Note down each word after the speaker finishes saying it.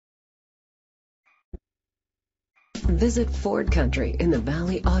Visit Ford Country in the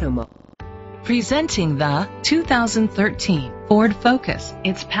Valley Auto Mall. Presenting the 2013 Ford Focus.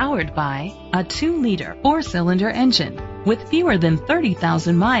 It's powered by a 2-liter 4-cylinder engine. With fewer than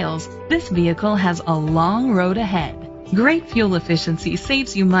 30,000 miles, this vehicle has a long road ahead. Great fuel efficiency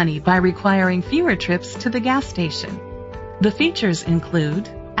saves you money by requiring fewer trips to the gas station. The features include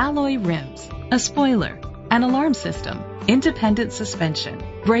alloy rims, a spoiler, an alarm system, independent suspension,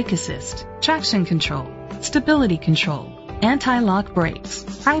 brake assist, traction control, stability control, anti-lock brakes,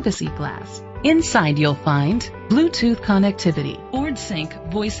 privacy glass. Inside you'll find Bluetooth connectivity, Ford Sync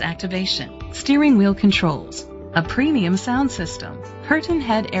voice activation, steering wheel controls, a premium sound system, curtain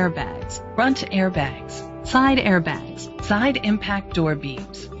head airbags, front airbags, side impact door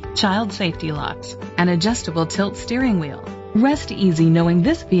beams, child safety locks, an adjustable tilt steering wheel. Rest easy knowing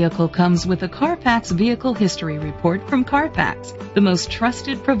this vehicle comes with a Carfax Vehicle History Report from Carfax, the most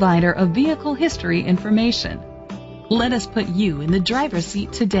trusted provider of vehicle history information. Let us put you in the driver's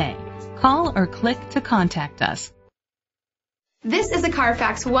seat today. Call or click to contact us. This is a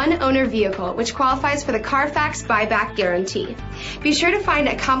Carfax one-owner vehicle which qualifies for the Carfax buyback guarantee. Be sure to find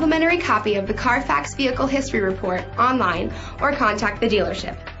a complimentary copy of the Carfax Vehicle History Report online or contact the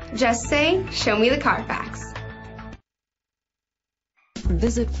dealership. Just say, "Show me the Carfax."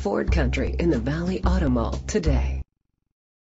 Visit Ford Country in the Valley Auto Mall today.